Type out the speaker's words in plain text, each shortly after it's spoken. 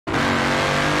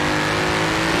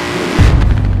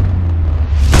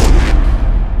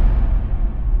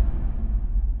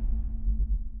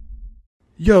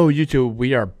Yo YouTube,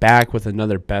 we are back with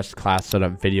another best class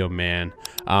setup video, man.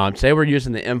 Today we're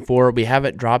using the M4. We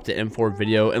haven't dropped the M4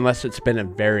 video unless it's been a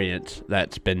variant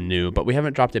that's been new, but we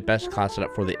haven't dropped a best class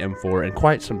setup for the M4 in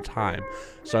quite some time.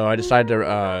 So I decided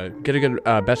to get a good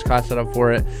best class setup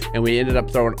for it, and we ended up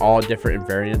throwing all different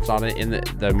variants on it. And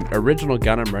the original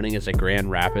gun I'm running is a Grand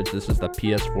Rapids. This is the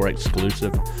PS4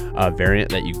 exclusive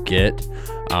variant that you get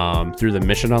through the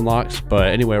mission unlocks. But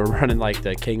anyway, we're running like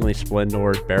the Kingly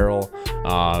Splendor barrel,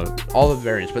 all the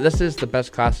variants. But this is the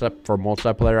best class setup for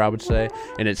multiplayer, I would say.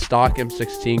 And it's stock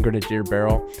M16 Grenadier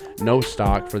barrel, no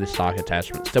stock for the stock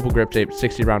attachment, stipple grip tape,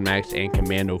 60 round max, and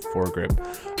commando foregrip.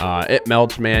 It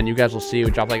melts, man. You guys will see.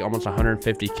 We dropped like almost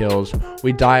 150 kills.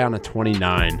 We die on a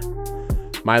 29.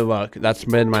 My luck. That's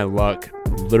been my luck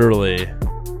literally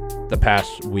the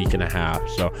past week and a half.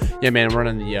 So yeah, man, I'm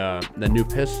running the new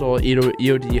pistol,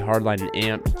 EOD hardline and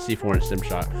amp, C4 and stim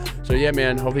shot. So yeah,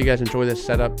 man, hope you guys enjoy this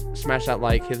setup. Smash that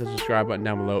like, hit the subscribe button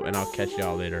down below, and I'll catch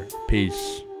y'all later.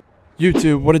 Peace.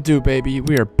 YouTube, what it do, baby?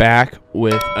 We are back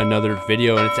with another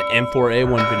video, and it's an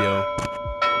M4A1 video.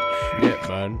 Shit,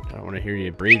 bud. I don't want to hear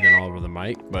you breathing all over the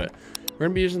mic, but we're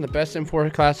gonna be using the best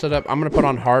M4 class setup. I'm gonna put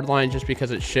on hardline just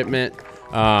because it's shipment,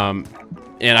 and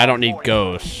I don't need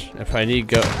ghosts. If I need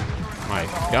go, my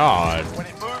God.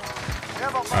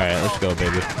 All right, let's go,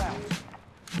 baby.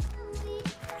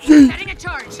 Setting a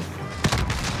charge.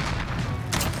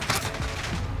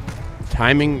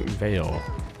 Timing veil.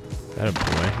 That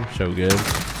boy, you're so good.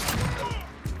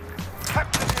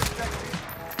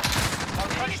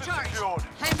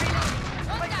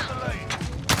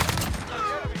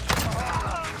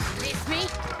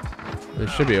 It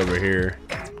should be over here.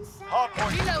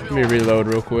 Let me reload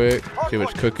real quick. See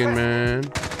what's cooking, man.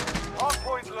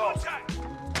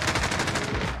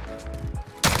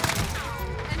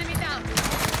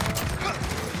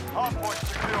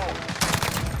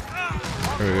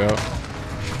 There we go.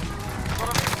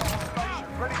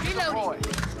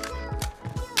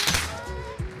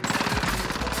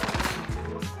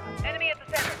 Enemy at the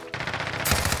center.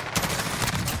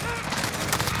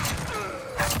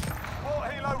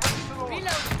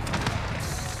 Reload.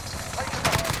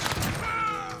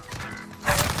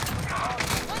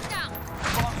 One down.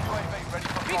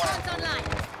 Recon's online.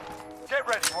 Get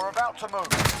ready, we're about to move.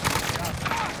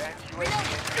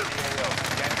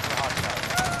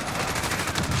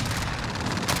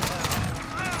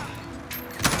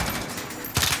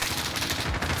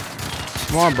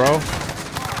 Come on, bro.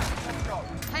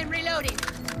 I'm reloading.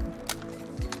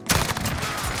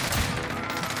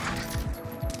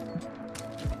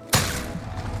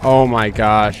 Oh my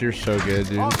gosh, you're so good,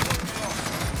 dude.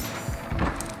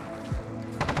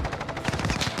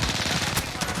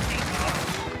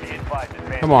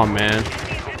 Come on, man.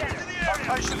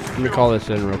 Let me call this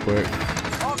in real quick.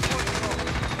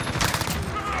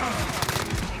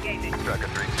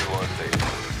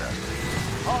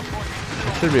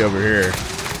 It should be over here.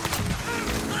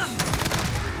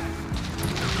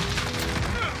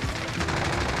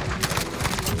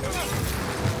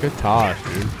 Good toss,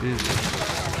 dude. Jesus.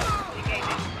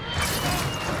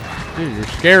 Dude, you're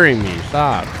scaring me.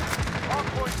 Stop.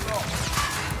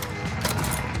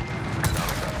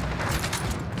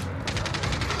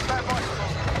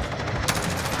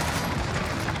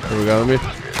 Here we go. Let me.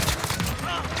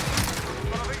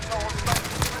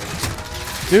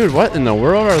 Dude, what in the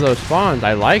world are those spawns?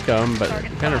 I like them, but they're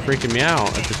kind of freaking me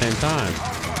out at the same time.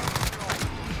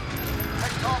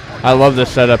 I love this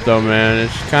setup though, man.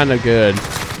 It's kind of good.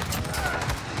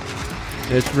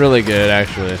 It's really good,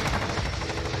 actually.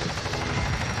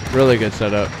 Really good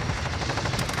setup.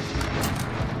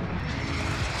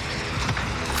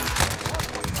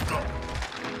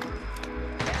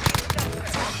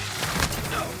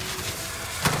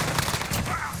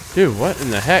 Dude, what in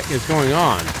the heck is going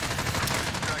on?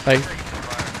 Like,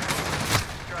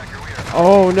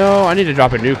 oh no, I need to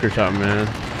drop a nuke or something, man.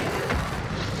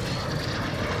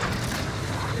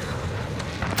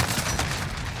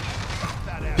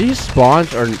 These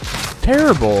spawns are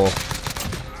terrible.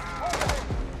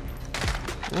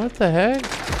 What the heck?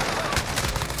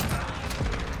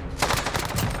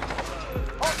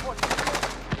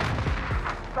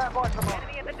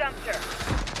 Enemy at the dumpster.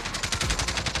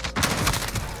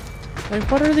 Like,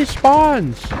 what are these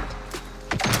spawns?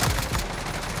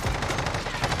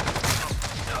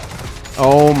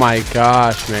 Oh my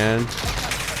gosh, man.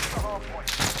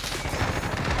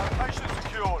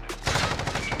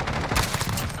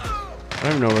 I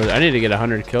don't know where I need to get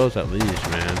 100 kills at least,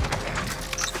 man.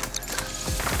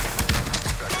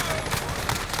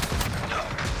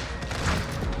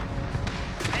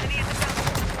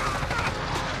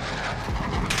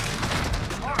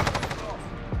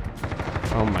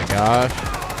 gosh.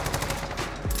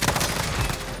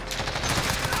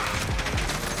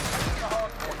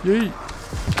 Yeet.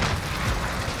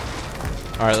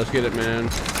 Alright, let's get it, man.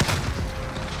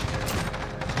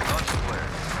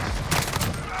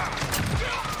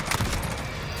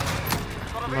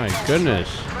 My goodness.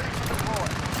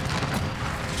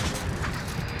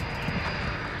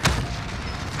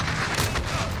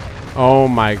 Oh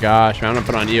my gosh, man. I'm gonna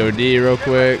put on EOD real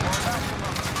quick.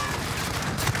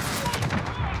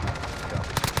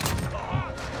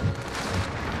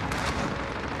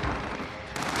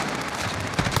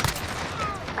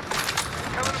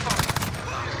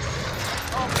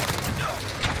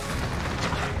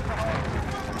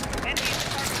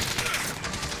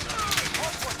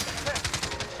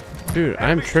 Dude,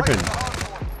 I'm tripping.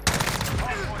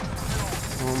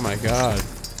 Oh my god.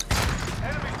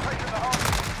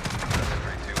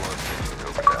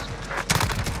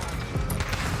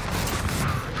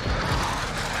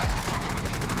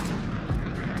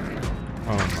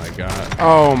 Oh my god.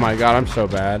 Oh my god, I'm so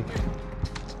bad.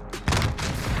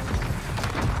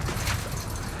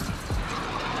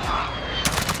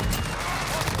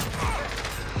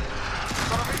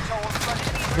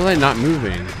 I feel like not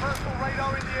moving.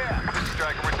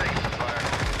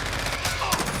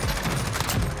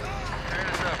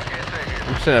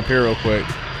 I'm sitting up here real quick.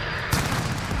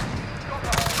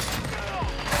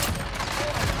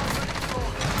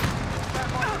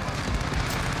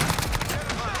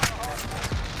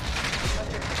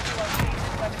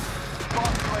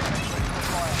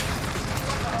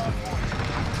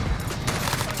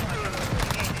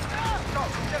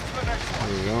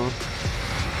 There we go.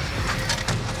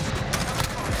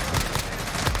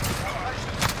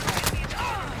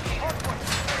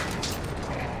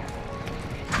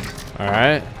 All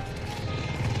right.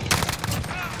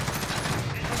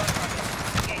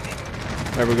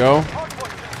 There we go.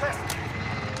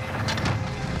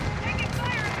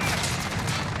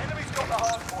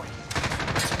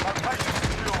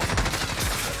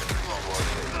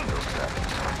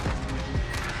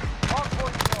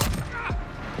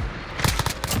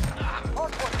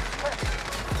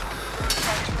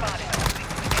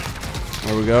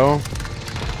 There we go.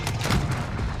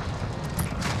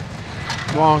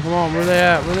 Come on, where they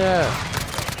at? Where they at?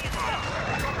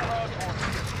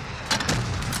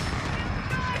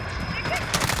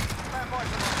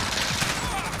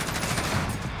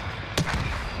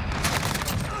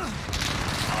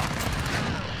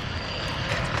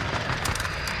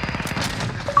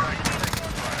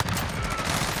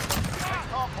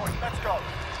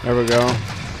 There we go.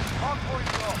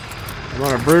 I'm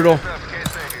on a brutal.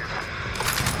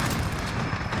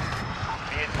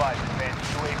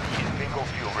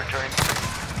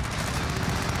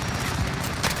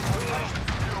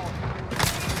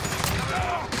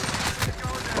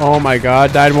 Oh my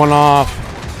god, died one off.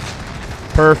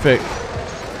 Perfect.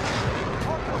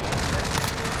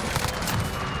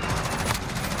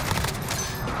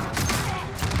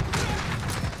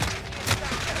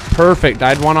 Perfect,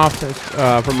 died one off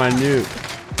from my nuke.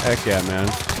 Heck yeah, man.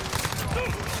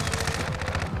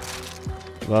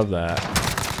 Love that.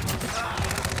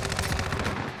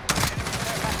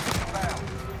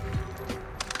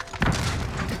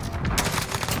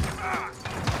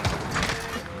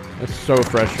 That's so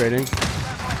frustrating.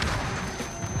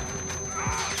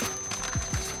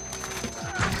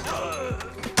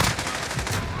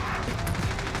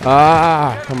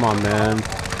 Ah, come on, man.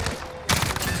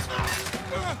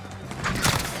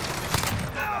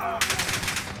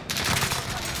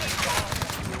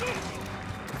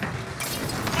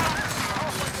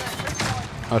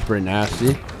 That was pretty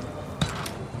nasty.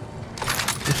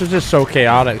 This is just so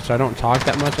chaotic, so I don't talk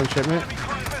that much on shipment.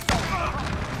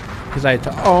 Because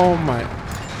oh my.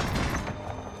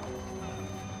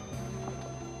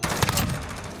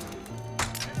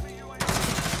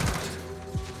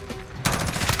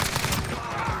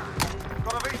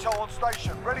 Got a VTOL on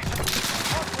station, ready to...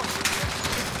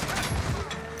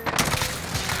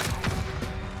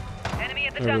 Enemy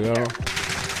at the There we go. dumpster.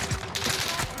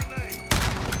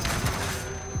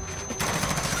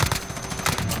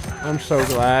 I'm so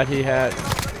glad he had.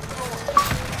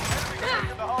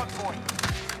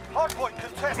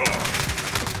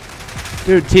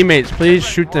 Dude, teammates, please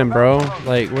shoot them, bro.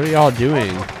 Like, what are y'all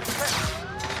doing?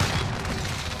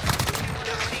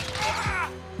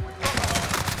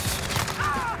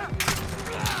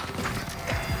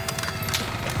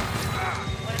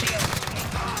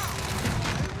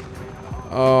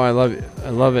 Oh, I love it. I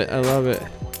love it. I love it.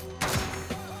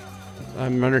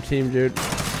 I'm on our team, dude.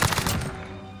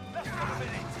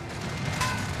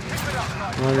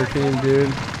 I'm on your team,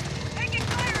 dude.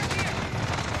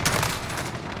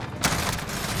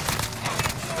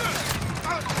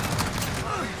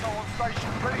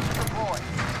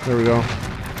 There we go.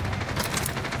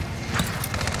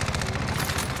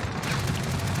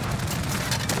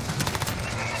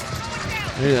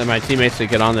 I need my teammates to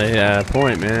get on the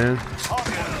point, man.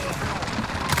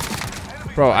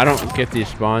 Bro, I don't get these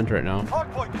spawns right now.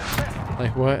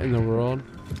 Like, what in the world?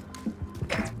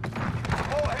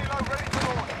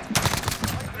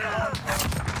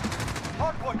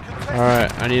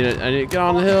 Alright, I need to get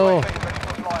on the hill.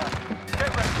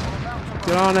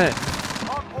 Get on it.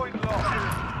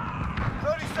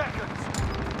 30 seconds.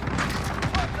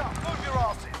 Flags up, move your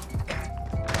asses.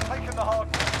 Taking the hard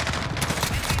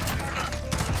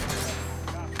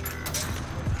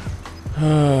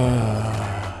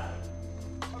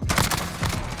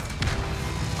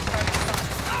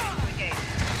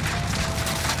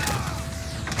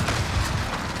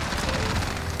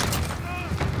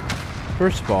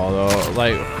First of all, though,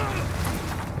 like,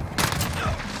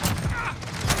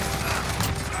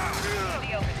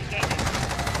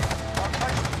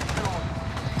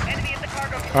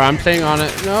 alright, I'm staying on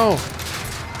it. No.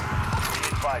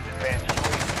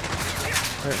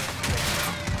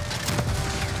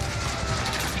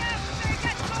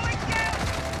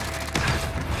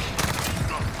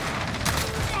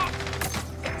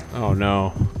 Oh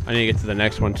no, I need to get to the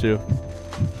next one too.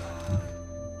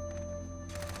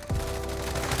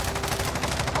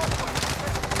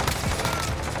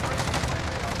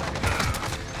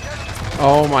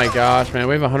 Oh my gosh, man,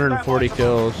 we have 140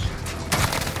 kills.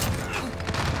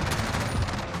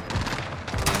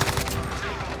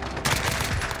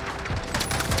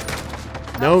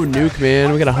 No nuke,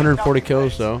 man. We got 140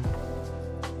 kills though.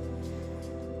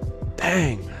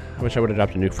 Dang. I wish I would have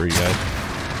dropped a nuke for you guys.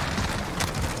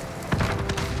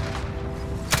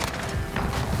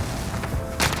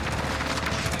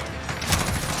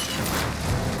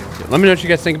 Let me know what you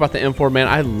guys think about the M4, man.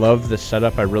 I love this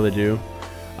setup. I really do.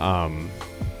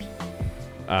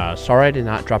 Sorry I did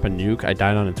not drop a nuke. I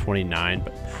died on a 29,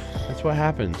 but that's what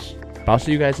happens. I'll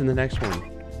see you guys in the next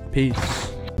one. Peace.